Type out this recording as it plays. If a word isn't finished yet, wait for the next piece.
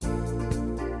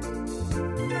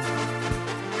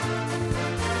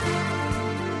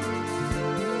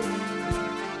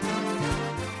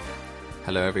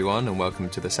Hello everyone and welcome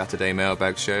to the Saturday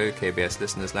Mailbag Show, KBS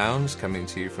Listeners Lounge, coming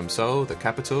to you from Seoul, the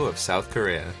capital of South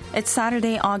Korea. It's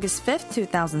Saturday, August 5th,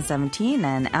 2017,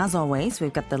 and as always,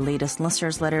 we've got the latest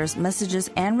listeners' letters, messages,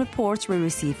 and reports we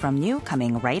receive from you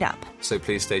coming right up. So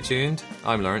please stay tuned.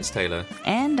 I'm Lawrence Taylor.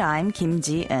 And I'm Kim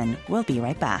Ji-eun. We'll be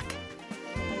right back.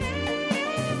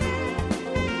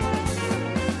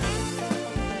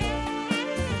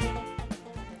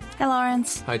 Hi,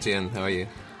 Lawrence. Hi, Jian. How are you?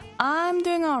 I'm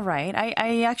doing all right.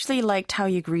 I actually liked how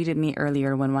you greeted me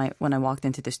earlier when I walked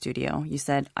into the studio. You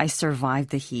said, I survived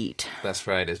the heat. That's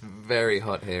right. It's very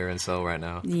hot here in Seoul right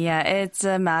now. Yeah, it's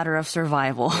a matter of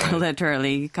survival, right.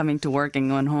 Literally, coming to work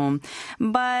and going home.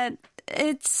 But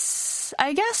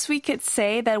I guess we could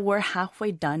say that we're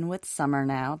halfway done with summer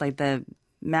now, like the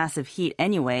massive heat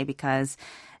anyway, because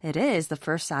it is the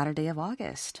first Saturday of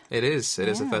August. It is. It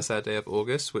is the first Saturday of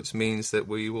August, which means that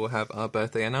we will have our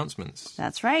birthday announcements.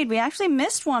 That's right. We actually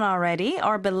missed one already.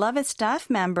 Our beloved staff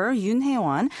member, Yoon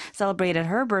Hae-won, celebrated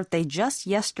her birthday just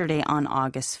yesterday on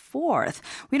August 4th.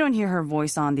 We don't hear her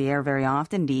voice on the air very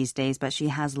often these days, but she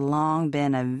has long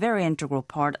been a very integral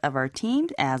part of our team,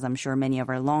 as I'm sure many of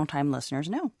our longtime listeners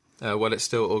know. Well, it's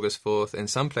still August 4th in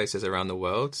some places around the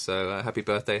world, so happy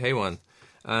birthday, Hae-won.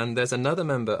 And there's another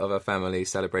member of our family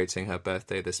celebrating her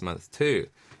birthday this month too.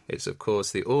 It's, of course,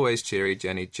 the always cheery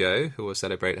Jenny Jo, who will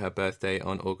celebrate her birthday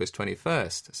on August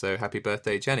 21st. So happy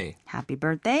birthday, Jenny. Happy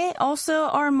birthday. Also,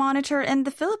 our monitor in the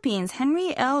Philippines,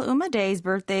 Henry L. Umaday's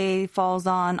birthday falls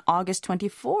on August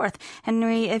 24th.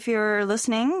 Henry, if you're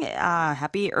listening,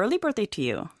 happy early birthday to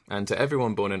you. And to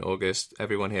everyone born in August,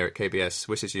 everyone here at KBS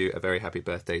wishes you a very happy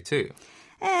birthday too.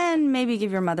 And maybe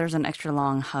give your mothers an extra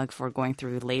long hug for going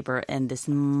through labor in this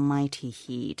mighty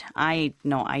heat. I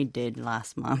know I did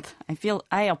last month.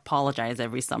 I apologize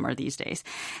every summer these days.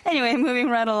 Anyway, moving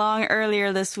right along,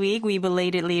 earlier this week, we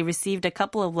belatedly received a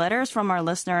couple of letters from our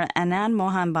listener Anand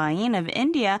Mohan Bain of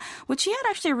India, which he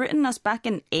had actually written us back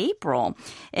in April.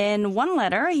 In one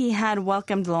letter, he had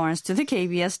welcomed Lawrence to the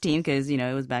KBS team because,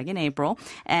 it was back in April.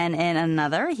 And in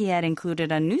another, he had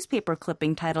included a newspaper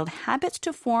clipping titled Habits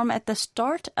to Form at the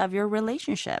Start of Your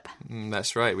Relationship.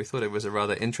 That's right. We thought it was a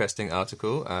rather interesting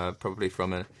article, probably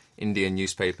from an Indian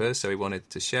newspaper, so we wanted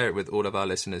to share it with all of our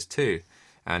listeners too.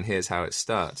 And here's how it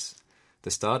starts.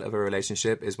 The start of a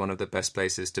relationship is one of the best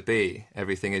places to be.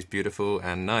 Everything is beautiful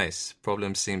and nice.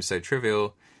 Problems seem so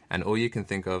trivial, and all you can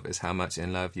think of is how much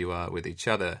in love you are with each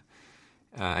other.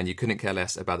 And you couldn't care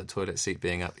less about the toilet seat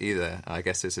being up either. I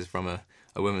guess this is from a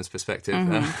woman's perspective.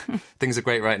 Mm-hmm. Things are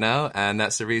great right now, and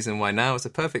that's the reason why now is the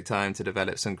perfect time to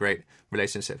develop some great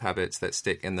relationship habits that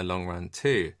stick in the long run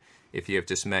too. If you have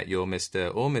just met your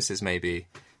Mr. or Mrs. Maybe,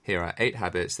 here are 8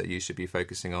 habits that you should be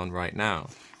focusing on right now.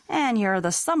 And here are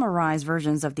the summarized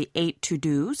versions of the 8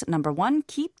 to-dos. Number 1,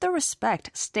 keep the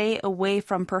respect. Stay away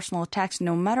from personal attacks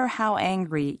no matter how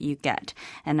angry you get.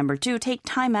 And number 2, take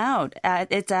time out.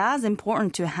 It's as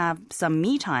important to have some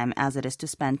me time as it is to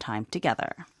spend time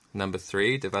together. Number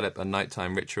 3, develop a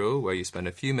nighttime ritual where you spend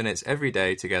a few minutes every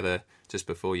day together just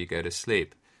before you go to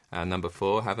sleep. And number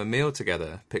 4, have a meal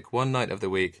together. Pick one night of the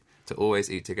week to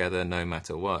always eat together no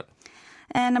matter what.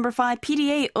 And number 5,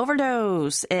 PDA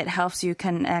overdose. It helps you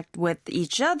connect with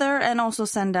each other and also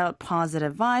send out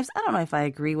positive vibes. I don't know if I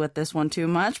agree with this one too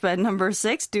much, but number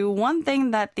 6, do one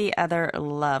thing that the other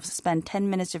loves. Spend 10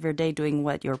 minutes of your day doing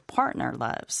what your partner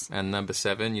loves. And number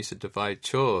 7, you should divide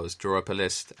chores, draw up a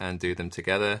list and do them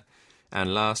together.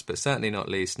 And last but certainly not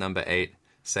least, number 8,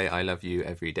 say I love you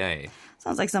every day.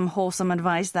 Sounds like some wholesome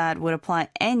advice that would apply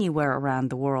anywhere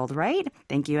around the world, right?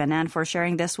 Thank you, Anand, for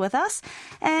sharing this with us.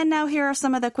 And now here are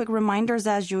some of the quick reminders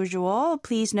as usual.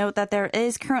 Please note that there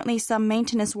is currently some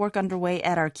maintenance work underway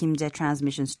at our Kimjae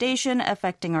transmission station,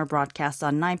 affecting our broadcasts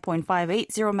on 9.580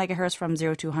 MHz from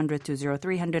 0200 to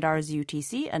 0300 hours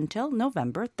UTC until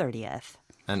November 30th.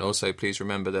 And also, please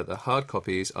remember that the hard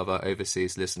copies of our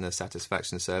Overseas Listener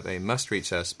Satisfaction Survey must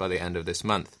reach us by the end of this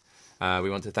month.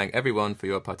 We want to thank everyone for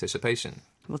your participation.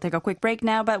 We'll take a quick break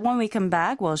now, but when we come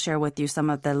back, we'll share with you some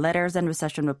of the letters and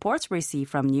reception reports received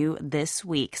from you this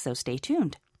week. So stay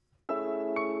tuned.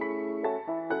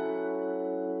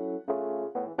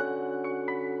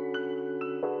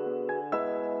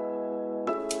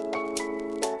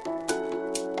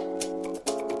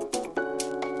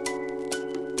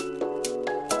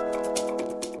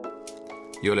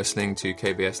 You're listening to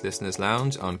KBS Listeners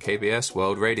Lounge on KBS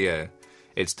World Radio.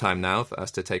 It's time now for us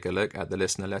to take a look at the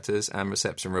listener letters and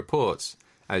reception reports.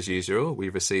 As usual,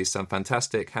 we've received some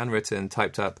fantastic handwritten,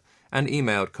 typed up, and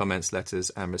emailed comments, letters,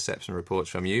 and reception reports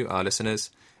from you, our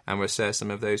listeners, and we'll share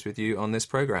some of those with you on this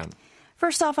program.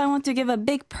 First off, I want to give a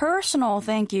big personal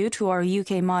thank you to our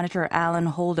UK monitor, Alan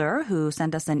Holder, who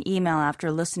sent us an email after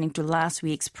listening to last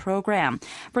week's program.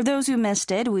 For those who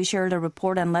missed it, we shared a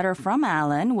report and letter from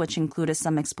Alan, which included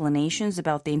some explanations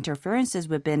about the interferences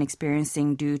we've been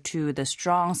experiencing due to the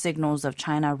strong signals of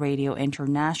China Radio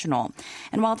International.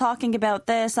 And while talking about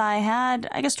this, I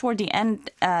guess toward the end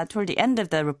of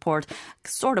the report,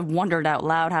 sort of wondered out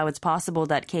loud how it's possible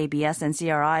that KBS and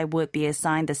CRI would be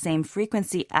assigned the same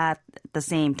frequency at the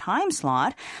same time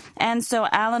slot. And so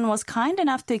Alan was kind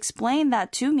enough to explain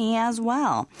that to me as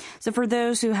well. So for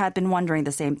those who had been wondering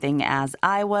the same thing as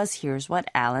I was, here's what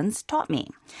Alan's taught me.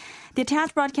 The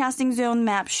attached broadcasting zone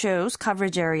map shows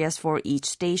coverage areas for each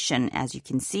station. As you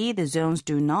can see, the zones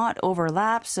do not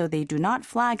overlap, so they do not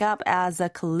flag up as a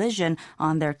collision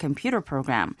on their computer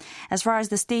program. As far as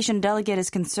the station delegate is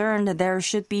concerned, there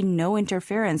should be no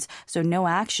interference, so no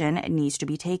action needs to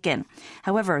be taken.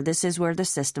 However, this is where the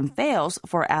system fails,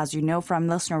 for as you know from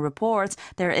listener reports,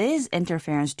 there is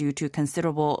interference due to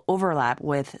considerable overlap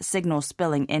with signals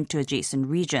spilling into adjacent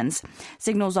regions.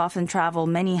 Signals often travel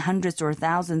many hundreds or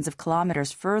thousands of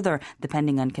kilometers further,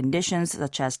 depending on conditions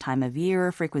such as time of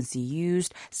year, frequency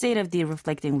used, state of the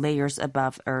reflecting layers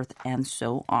above Earth, and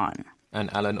so on.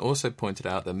 And Alan also pointed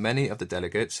out that many of the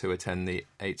delegates who attend the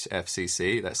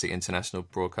HFCC, that's the International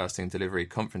Broadcasting Delivery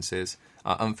Conferences,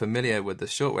 are unfamiliar with the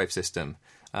shortwave system,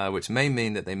 which may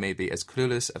mean that they may be as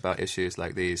clueless about issues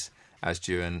like these as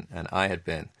Juan and I had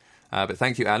been. But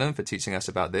thank you, Alan, for teaching us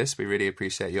about this. We really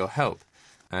appreciate your help.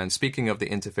 And speaking of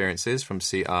the interferences from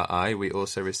CRI, we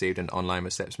also received an online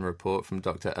reception report from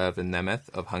Dr. Ervin Nemeth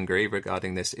of Hungary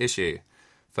regarding this issue.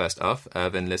 First off,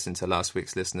 Ervin listened to last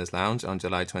week's Listeners' Lounge on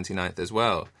July 29th as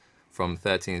well, from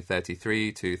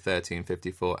 13:33 to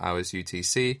 13:54 hours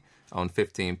UTC on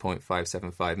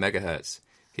 15.575 MHz.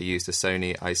 He used a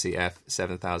Sony ICF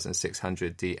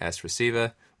 7600DS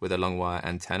receiver with a long wire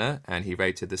antenna, and he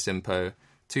rated the SINPO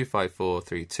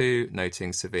 25432,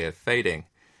 noting severe fading.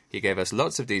 He gave us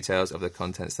lots of details of the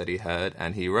contents that he heard,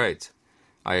 and he wrote,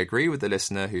 I agree with the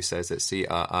listener who says that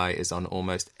CRI is on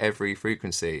almost every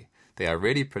frequency. They are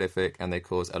really prolific and they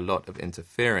cause a lot of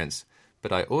interference.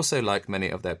 But I also like many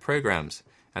of their programs,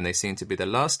 and they seem to be the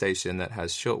last station that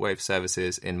has shortwave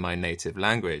services in my native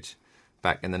language.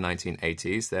 Back in the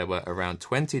 1980s, there were around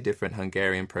 20 different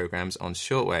Hungarian programs on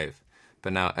shortwave,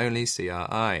 but now only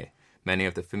CRI. Many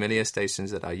of the familiar stations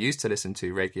that I used to listen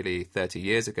to regularly 30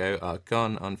 years ago are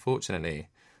gone, unfortunately.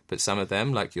 But some of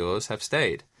them, like yours, have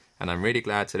stayed. And I'm really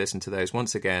glad to listen to those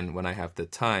once again when I have the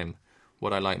time.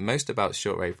 What I like most about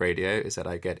shortwave radio is that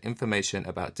I get information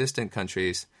about distant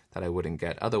countries that I wouldn't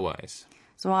get otherwise.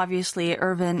 So obviously,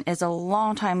 Ervin is a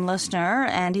longtime listener,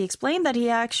 and he explained that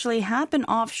he actually had been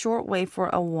off shortwave for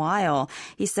a while.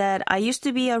 He said, I used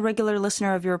to be a regular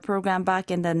listener of your program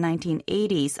back in the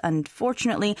 1980s.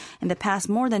 Unfortunately, in the past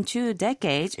more than 2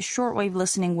 decades, shortwave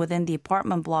listening within the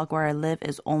apartment block where I live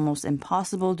is almost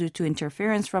impossible due to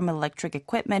interference from electric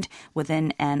equipment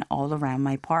within and all around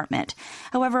my apartment.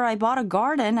 However, I bought a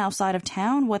garden outside of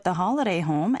town with a holiday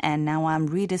home, and now I'm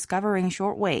rediscovering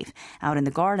shortwave. Out in the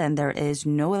garden, there is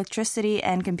no electricity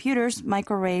and computers,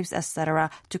 microwaves, etc.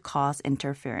 to cause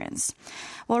interference.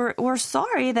 Well, we're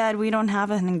sorry that we don't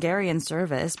have a Hungarian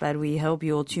service, but we hope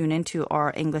you'll tune into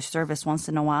our English service once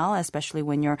in a while, especially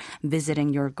when you're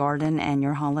visiting your garden and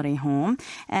your holiday home.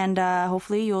 And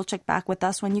hopefully you'll check back with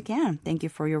us when you can. Thank you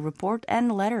for your report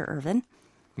and letter, Ervin.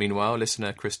 Meanwhile,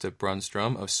 listener Krista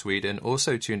Brunstrom of Sweden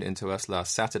also tuned into us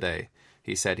last Saturday.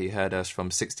 He said he heard us from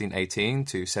 1618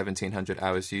 to 1700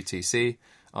 hours UTC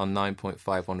on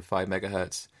 9.515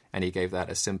 MHz, and he gave that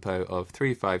a SINPO of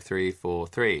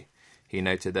 35343. He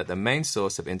noted that the main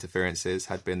source of interferences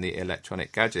had been the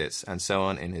electronic gadgets and so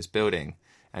on in his building,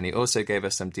 and he also gave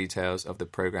us some details of the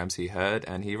programs he heard,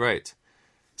 and he wrote,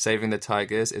 Saving the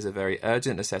tigers is a very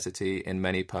urgent necessity in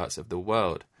many parts of the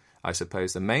world. I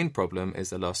suppose the main problem is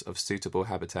the loss of suitable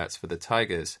habitats for the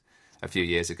tigers. A few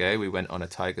years ago, we went on a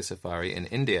tiger safari in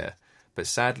India, but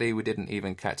sadly we didn't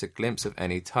even catch a glimpse of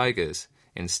any tigers.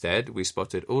 Instead, we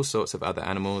spotted all sorts of other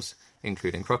animals,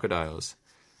 including crocodiles.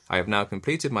 I have now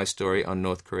completed my story on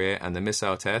North Korea and the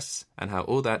missile tests, and how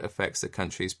all that affects the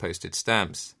country's postage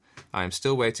stamps. I am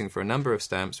still waiting for a number of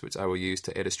stamps which I will use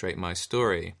to illustrate my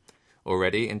story.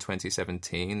 Already in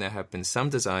 2017, there have been some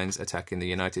designs attacking the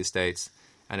United States,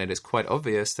 and it is quite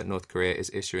obvious that North Korea is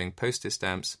issuing postage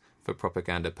stamps for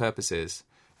propaganda purposes,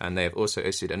 and they have also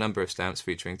issued a number of stamps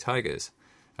featuring tigers.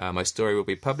 My story will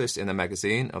be published in the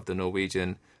magazine of the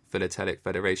Norwegian Philatelic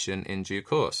Federation in due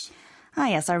course. Ah,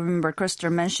 yes, I remember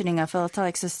Krister mentioning a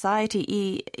Philatelic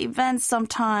Society event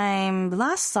sometime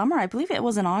last summer. I believe it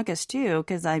was in August, too,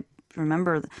 because I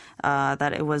remember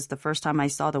that it was the first time I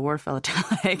saw the word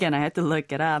philatelic, and I had to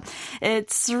look it up.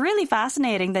 It's really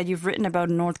fascinating that you've written about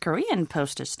North Korean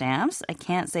postage stamps. I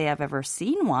can't say I've ever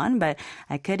seen one, but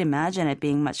I could imagine it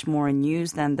being much more in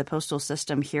use than the postal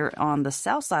system here on the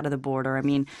south side of the border. I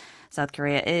mean, South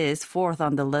Korea is fourth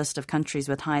on the list of countries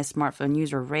with highest smartphone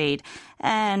user rate.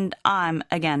 And I'm,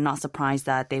 again, not surprised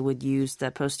that they would use the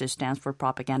postage stamps for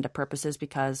propaganda purposes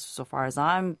because so far as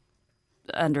I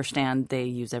understand, they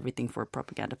use everything for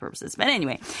propaganda purposes. But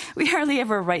anyway, we hardly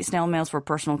ever write snail mails for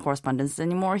personal correspondence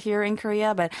anymore here in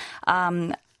Korea. But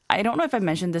I don't know if I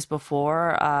mentioned this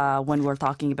before when we were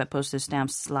talking about postage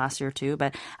stamps last year too,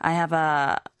 but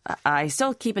I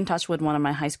still keep in touch with one of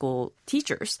my high school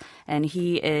teachers, and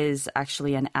he is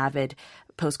actually an avid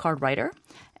postcard writer.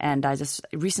 And I just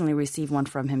recently received one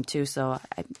from him too. So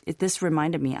this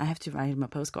reminded me I have to write him a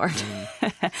postcard.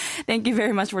 Thank you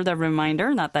very much for the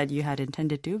reminder. Not that you had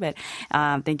intended to, but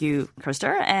thank you,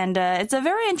 Krister. And it's a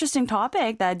very interesting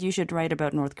topic that you should write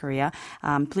about North Korea.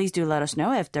 Please do let us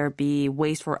know if there be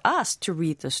ways for us to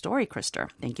read the story, Krister.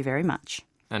 Thank you very much.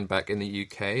 And back in the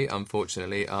UK,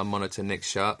 unfortunately, our monitor Nick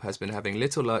Sharp has been having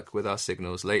little luck with our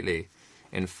signals lately.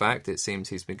 In fact, it seems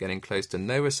he's been getting close to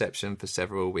no reception for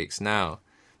several weeks now.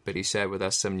 But he shared with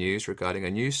us some news regarding a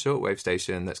new shortwave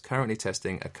station that's currently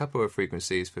testing a couple of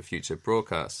frequencies for future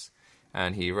broadcasts.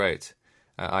 And he wrote,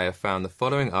 I have found the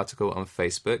following article on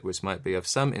Facebook which might be of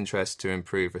some interest to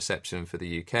improve reception for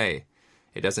the UK.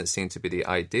 It doesn't seem to be the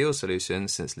ideal solution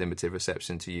since limited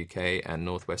reception to UK and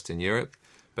northwestern Europe,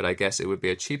 but I guess it would be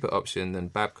a cheaper option than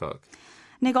Babcock.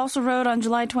 Nick also wrote on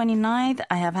July 29th,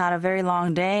 I have had a very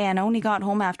long day and only got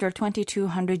home after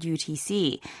 2200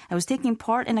 UTC. I was taking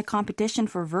part in a competition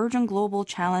for Virgin Global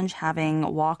Challenge,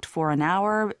 having walked for an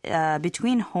hour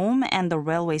between home and the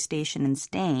railway station in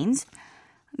Staines.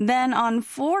 Then on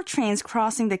 4 trains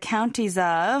crossing the counties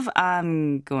of,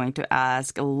 I'm going to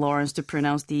ask Lawrence to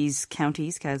pronounce these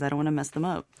counties because I don't want to mess them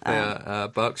up. They are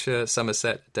Berkshire,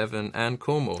 Somerset, Devon and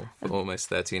Cornwall for almost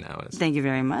 13 hours. Thank you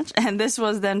very much. And this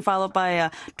was then followed by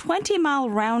a 20-mile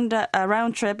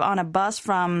round trip on a bus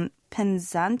from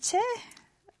Penzance?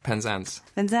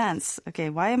 Penzance. Okay,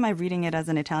 why am I reading it as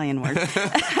an Italian word?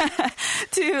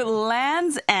 To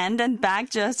Land's End and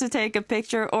back just to take a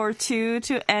picture or two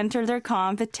to enter their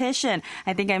competition.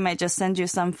 I think I might just send you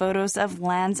some photos of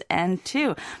Land's End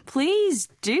too. Please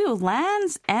do.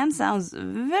 Land's End sounds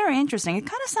very interesting. It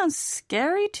kind of sounds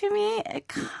scary to me. It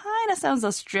kind of sounds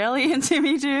Australian to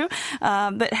me too.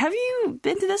 But have you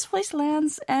been to this place,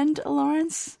 Land's End,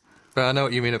 Lawrence? But I know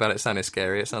what you mean about it sounding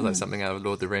scary. It sounds like something out of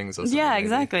Lord of the Rings or something. Yeah,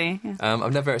 exactly. Yeah.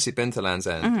 I've never actually been to Land's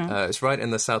End. It's right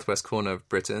in the southwest corner of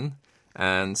Britain.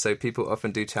 And so people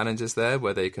often do challenges there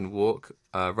where they can walk,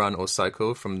 run or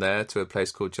cycle from there to a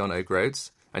place called John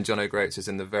O'Groats. And John O'Groats is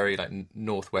in the very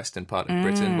northwestern part of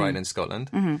Britain, right in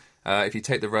Scotland. If you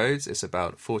take the roads, it's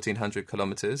about 1,400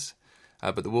 kilometres.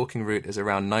 But the walking route is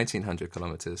around 1,900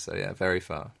 kilometers, so yeah, very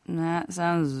far. That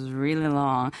sounds really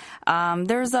long.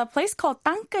 There's a place called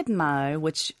Tangkutmaul,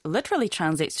 which literally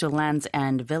translates to Land's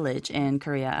End Village in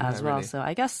Korea as well. Really? So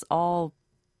I guess all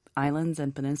islands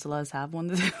and peninsulas have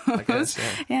one of those. I guess,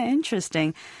 yeah. Yeah,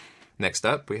 interesting. Next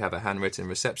up, we have a handwritten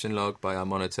reception log by our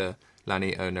monitor,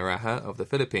 Lani O. Naraha of the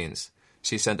Philippines.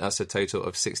 She sent us a total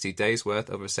of 60 days' worth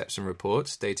of reception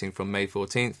reports dating from May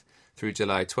 14th through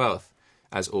July 12th.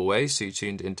 As always, she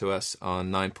tuned into us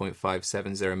on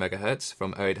 9.570 MHz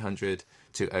from 0800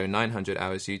 to 0900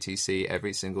 hours UTC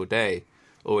every single day,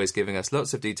 always giving us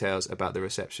lots of details about the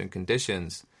reception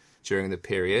conditions. During the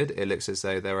period, it looks as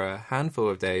though there are a handful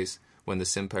of days when the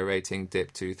SINPO rating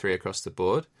dipped to 3 across the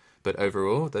board, but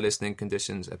overall, the listening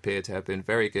conditions appear to have been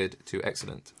very good to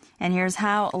excellent. And here's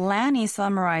how Lani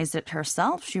summarized it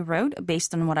herself. She wrote,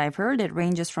 based on what I've heard, it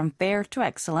ranges from fair to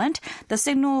excellent. The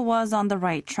signal was on the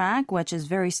right track, which is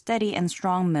very steady and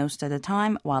strong most of the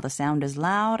time, while the sound is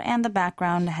loud and the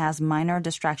background has minor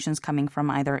distractions coming from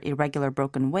either irregular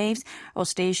broken waves or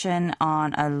station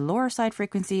on a lower side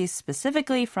frequency,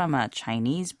 specifically from a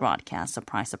Chinese broadcast.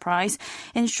 Surprise, surprise.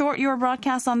 In short, your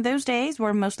broadcasts on those days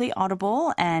were mostly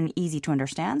audible and easy to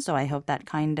understand, so I hope that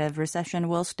kind of reception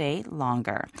will stay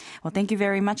longer. Well, thank you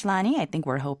very much, Lani. I think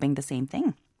we're hoping the same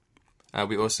thing.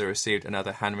 We also received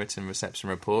another handwritten reception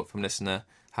report from listener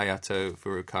Hayato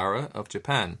Furukawa of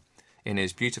Japan. In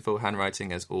his beautiful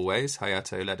handwriting, as always,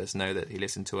 Hayato let us know that he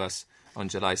listened to us on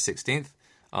July 16th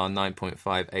on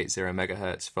 9.580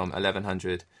 MHz from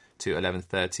 1100 to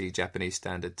 11:30 Japanese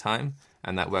Standard Time,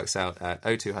 and that works out at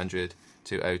 0200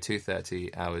 to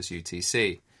 0230 hours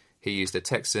UTC. He used a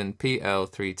Texan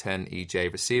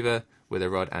PL310EJ receiver with a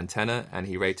rod antenna, and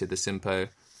he rated the SINPO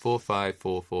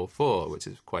 45444, which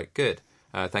is quite good.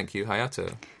 Thank you,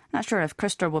 Hayato. Not sure if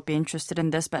Krista would be interested in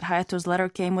this, but Hayato's letter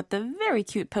came with a very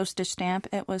cute postage stamp.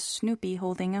 It was Snoopy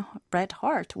holding a red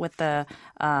heart with the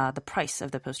price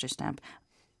of the postage stamp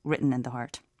written in the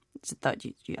heart. So I thought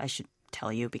I should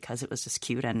tell you because it was just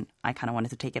cute and I kind of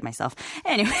wanted to take it myself.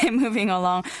 Anyway, moving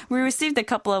along, we received a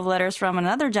couple of letters from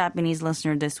another Japanese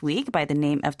listener this week by the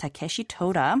name of Takeshi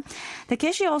Toda.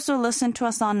 Takeshi also listened to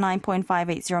us on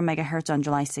 9.580 megahertz on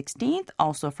July 16th,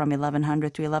 also from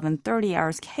 1100 to 1130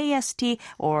 hours KST,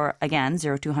 or again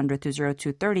 0200 to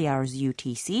 0230 hours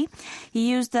UTC. He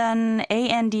used an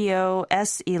ANDO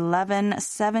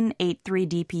S11783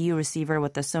 DPU receiver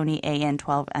with the Sony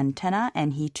AN12 antenna,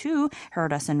 and he too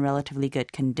heard us in relatively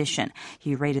good condition.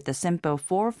 He rated the SINPO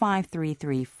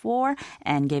 45334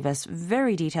 and gave us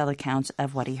very detailed accounts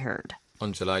of what he heard.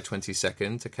 On July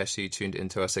 22nd, Takeshi tuned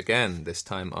into us again, this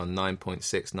time on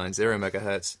 9.690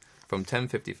 megahertz from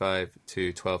 1055 to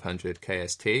 1200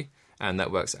 KST, and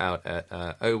that works out at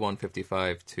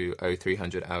 0155 to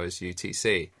 0300 hours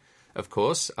UTC. Of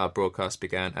course, our broadcast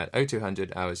began at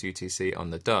 0200 hours UTC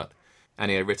on the dot, and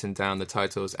he had written down the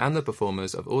titles and the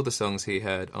performers of all the songs he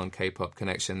heard on K-Pop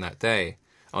Connection that day.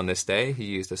 On this day, he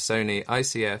used a Sony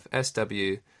ICF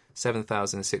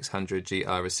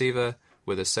SW7600GR receiver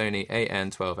with a Sony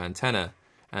AN12 antenna,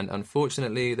 and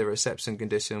unfortunately the reception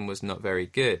condition was not very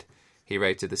good. He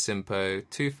rated the SINPO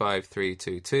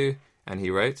 25322, and he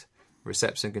wrote,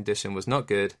 "Reception condition was not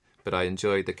good, but I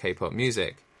enjoyed the K-pop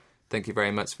music." Thank you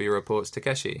very much for your reports,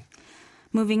 Takeshi.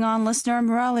 Moving on, listener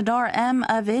Muralidhar M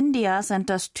of India sent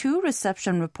us 2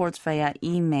 reception reports via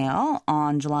email.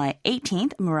 On July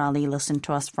 18th, Murali listened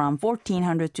to us from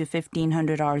 1400 to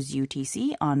 1500 hours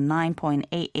UTC on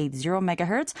 9.880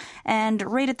 megahertz and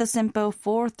rated the SINPO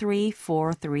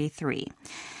 43433.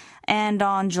 And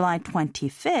on July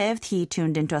 25th, he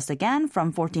tuned into us again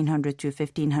from 1400 to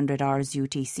 1500 hours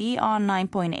UTC on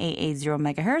 9.880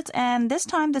 megahertz, and this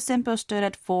time the SINPO stood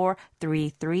at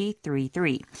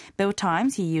 43333. Both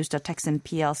times he used a Texan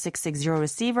PL660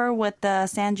 receiver with the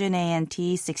Sanjin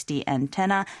ANT60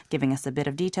 antenna, giving us a bit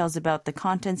of details about the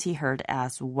contents he heard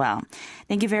as well.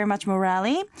 Thank you very much,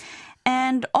 Murali.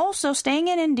 And also, staying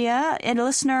in India, a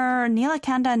listener,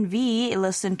 Neelakandan V,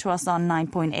 listened to us on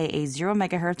 9.880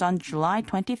 megahertz on July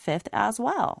 25th as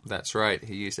well. That's right.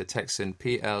 He used a Texan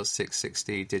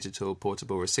PL660 digital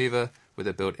portable receiver with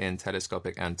a built-in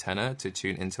telescopic antenna to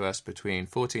tune into us between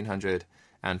 1400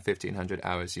 and 1500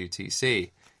 hours UTC.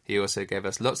 He also gave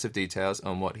us lots of details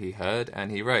on what he heard,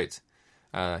 and he wrote...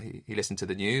 He listened to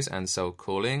the news and Seoul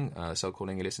Calling. Seoul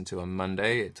Calling he listened to on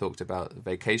Monday. It talked about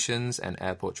vacations and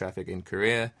airport traffic in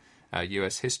Korea.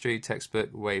 US history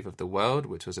textbook Wave of the World,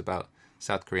 which was about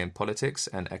South Korean politics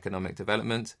and economic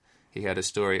development. He had a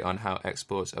story on how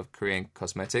exports of Korean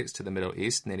cosmetics to the Middle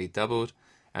East nearly doubled,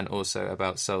 and also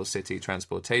about Seoul City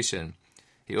transportation.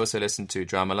 He also listened to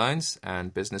Drama Lines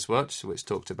and Business Watch, which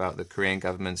talked about the Korean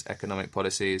government's economic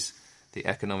policies, the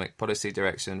economic policy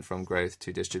direction from growth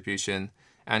to distribution,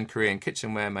 and Korean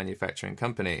kitchenware manufacturing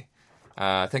company.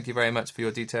 Thank you very much for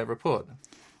your detailed report.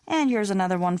 And here's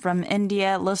another one from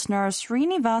India. Listener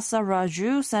Srinivasa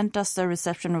Raju sent us the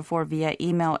reception report via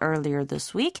email earlier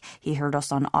this week. He heard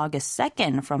us on August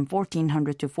 2nd from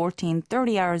 1400 to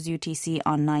 1430 hours UTC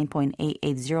on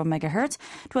 9.880 megahertz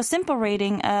to a SINPO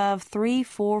rating of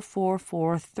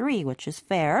 34443, which is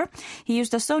fair. He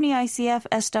used a Sony ICF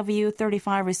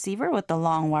SW35 receiver with the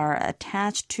long wire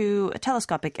attached to a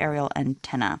telescopic aerial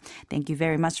antenna. Thank you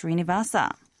very much,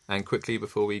 Srinivasa. And quickly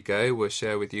before we go, we'll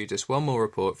share with you just one more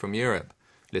report from Europe.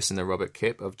 Listener Robert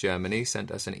Kipp of Germany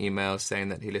sent us an email saying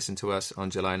that he listened to us on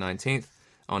July 19th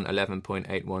on 11.810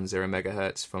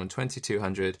 megahertz from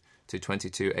 2200 to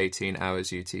 2218 hours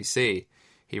UTC.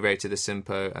 He rated the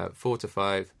SINPO at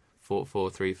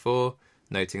 4254434,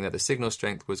 noting that the signal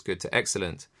strength was good to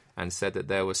excellent, and said that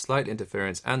there was slight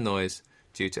interference and noise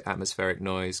due to atmospheric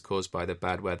noise caused by the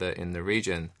bad weather in the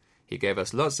region. He gave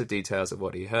us lots of details of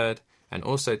what he heard, and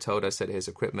also told us that his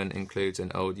equipment includes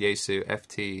an old Yaesu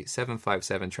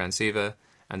FT757 transceiver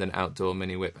and an outdoor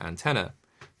mini-whip antenna.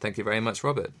 Thank you very much,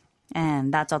 Robert.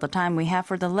 And that's all the time we have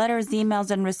for the letters,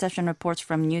 emails, and reception reports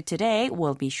from you today.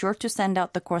 We'll be sure to send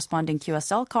out the corresponding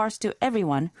QSL cards to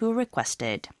everyone who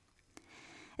requested.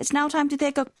 It's now time to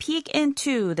take a peek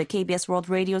into the KBS World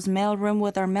Radio's mailroom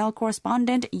with our mail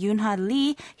correspondent, Yoonha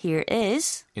Lee. Here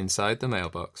is... Inside the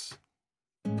Mailbox.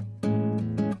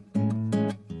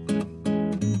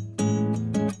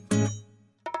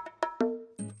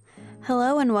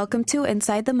 Hello and welcome to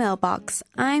Inside the Mailbox.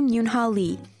 I'm Yoonha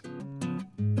Lee.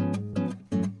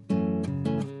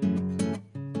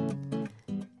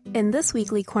 In this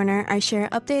weekly corner, I share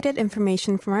updated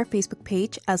information from our Facebook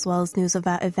page, as well as news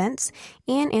about events,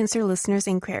 and answer listeners'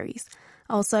 inquiries.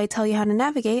 Also, I tell you how to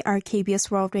navigate our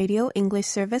KBS World Radio English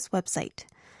Service website.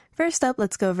 First up,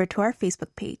 let's go over to our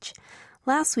Facebook page.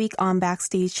 Last week on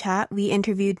Backstage Chat, we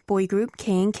interviewed boy group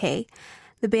K&K.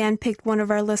 The band picked one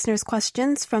of our listeners'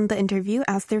 questions from the interview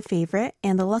as their favorite,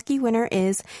 and the lucky winner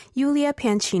is Yulia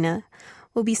Panchina.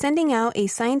 We'll be sending out a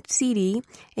signed CD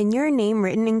and your name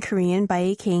written in Korean by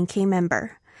a K&K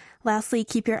member. Lastly,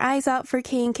 keep your eyes out for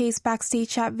K&K's Backstage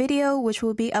Chat video, which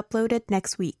will be uploaded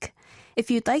next week. If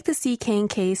you'd like to see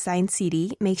K&K's signed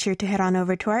CD, make sure to head on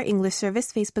over to our English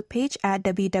Service Facebook page at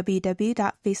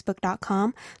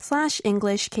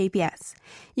www.facebook.com/EnglishKBS.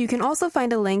 You can also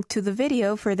find a link to the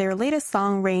video for their latest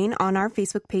song, Rain, on our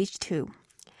Facebook page too.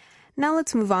 Now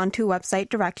let's move on to website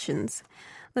directions.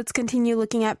 Let's continue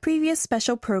looking at previous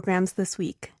special programs this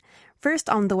week. First,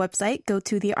 on the website, go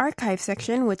to the archive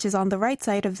section, which is on the right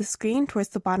side of the screen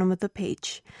towards the bottom of the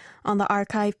page. On the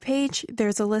archive page,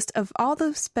 there's a list of all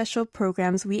the special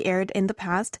programs we aired in the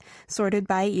past, sorted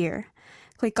by year.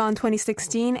 Click on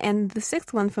 2016, and the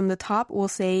sixth one from the top will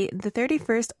say the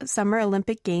 31st Summer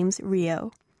Olympic Games,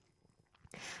 Rio.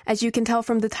 As you can tell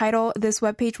from the title, this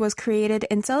webpage was created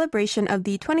in celebration of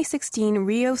the 2016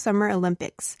 Rio Summer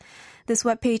Olympics. This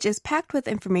webpage is packed with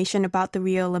information about the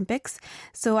Rio Olympics,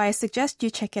 so I suggest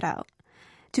you check it out.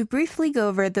 To briefly go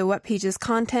over the webpage's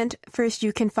content, first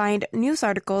you can find news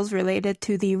articles related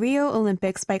to the Rio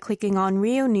Olympics by clicking on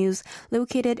Rio News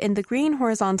located in the green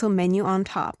horizontal menu on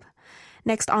top.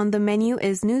 Next on the menu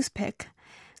is News Pick.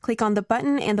 Click on the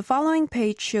button and the following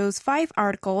page shows 5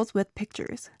 articles with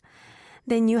pictures.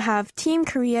 Then you have Team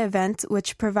Korea Events,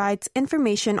 which provides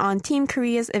information on Team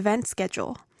Korea's event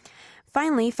schedule.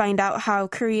 Finally, find out how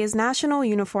Korea's national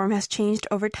uniform has changed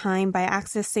over time by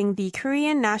accessing the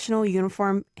Korean National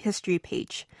Uniform History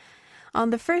page. On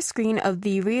the first screen of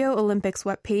the Rio Olympics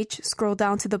webpage, scroll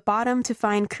down to the bottom to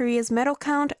find Korea's medal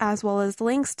count as well as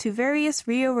links to various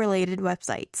Rio-related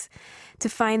websites. To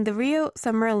find the Rio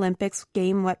Summer Olympics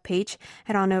game webpage,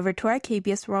 head on over to our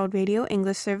KBS World Radio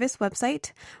English Service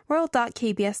website,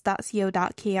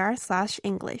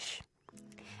 world.kbs.co.kr/English.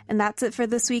 And that's it for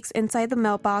this week's Inside the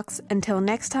Mailbox. Until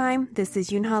next time, this is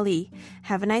Yoonha Lee.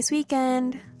 Have a nice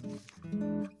weekend.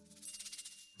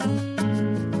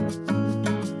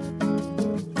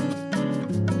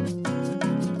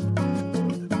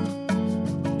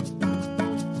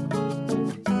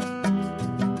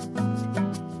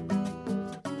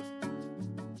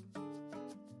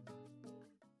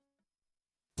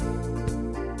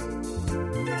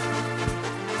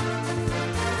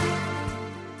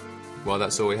 Well,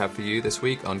 that's all we have for you this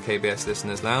week on KBS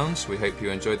Listeners Lounge. We hope you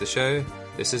enjoyed the show.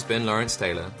 This has been Lawrence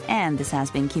Taylor. And this has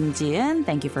been Kim Ji-eun.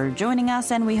 Thank you for joining us,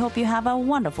 and we hope you have a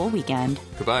wonderful weekend.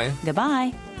 Goodbye.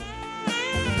 Goodbye.